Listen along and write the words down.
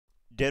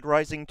Dead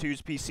Rising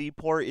 2's PC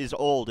port is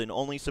old and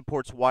only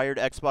supports wired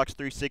Xbox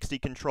 360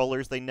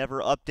 controllers. They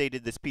never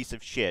updated this piece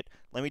of shit.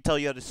 Let me tell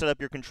you how to set up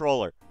your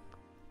controller.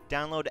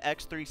 Download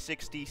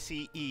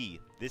X360CE.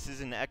 This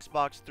is an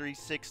Xbox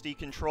 360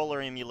 controller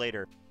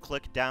emulator.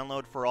 Click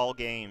download for all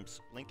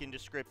games. Link in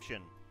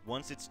description.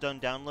 Once it's done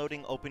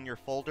downloading, open your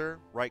folder,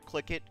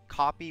 right-click it,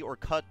 copy or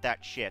cut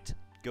that shit.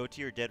 Go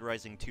to your Dead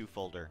Rising 2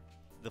 folder.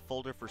 The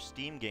folder for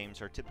Steam games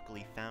are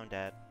typically found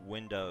at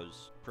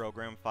Windows,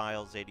 Program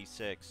Files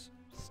 86,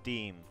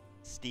 Steam,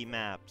 Steam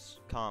Apps,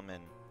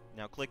 Common.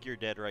 Now click your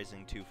Dead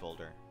Rising 2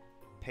 folder.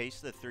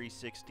 Paste the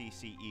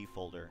 360CE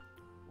folder.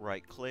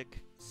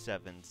 Right-click,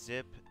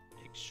 7-zip,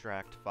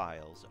 extract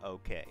files,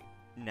 OK.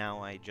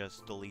 Now I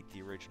just delete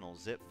the original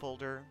zip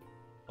folder,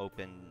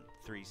 open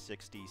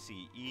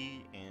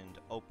 360CE, and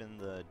open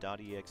the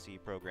 .exe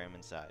program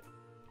inside.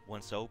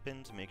 Once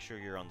opened, make sure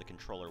you're on the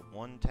Controller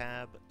 1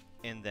 tab,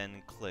 and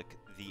then click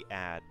the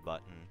Add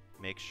button.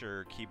 Make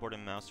sure keyboard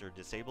and mouse are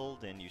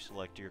disabled and you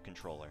select your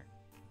controller.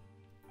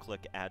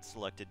 Click Add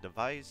Selected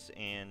Device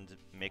and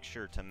make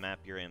sure to map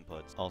your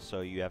inputs.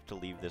 Also, you have to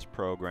leave this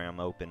program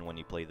open when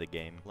you play the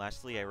game.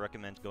 Lastly, I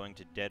recommend going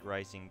to Dead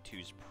Rising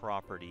 2's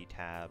Property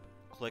tab.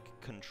 Click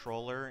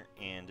Controller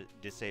and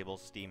disable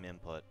Steam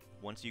Input.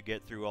 Once you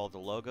get through all the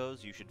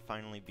logos, you should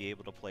finally be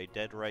able to play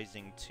Dead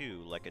Rising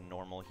 2 like a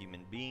normal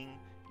human being.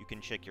 You can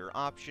check your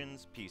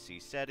options,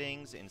 PC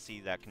settings, and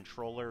see that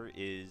controller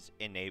is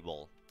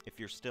Enable. If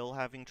you're still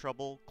having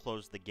trouble,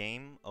 close the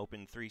game,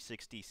 open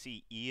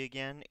 360CE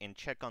again, and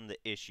check on the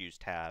Issues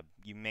tab.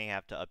 You may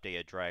have to update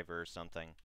a driver or something.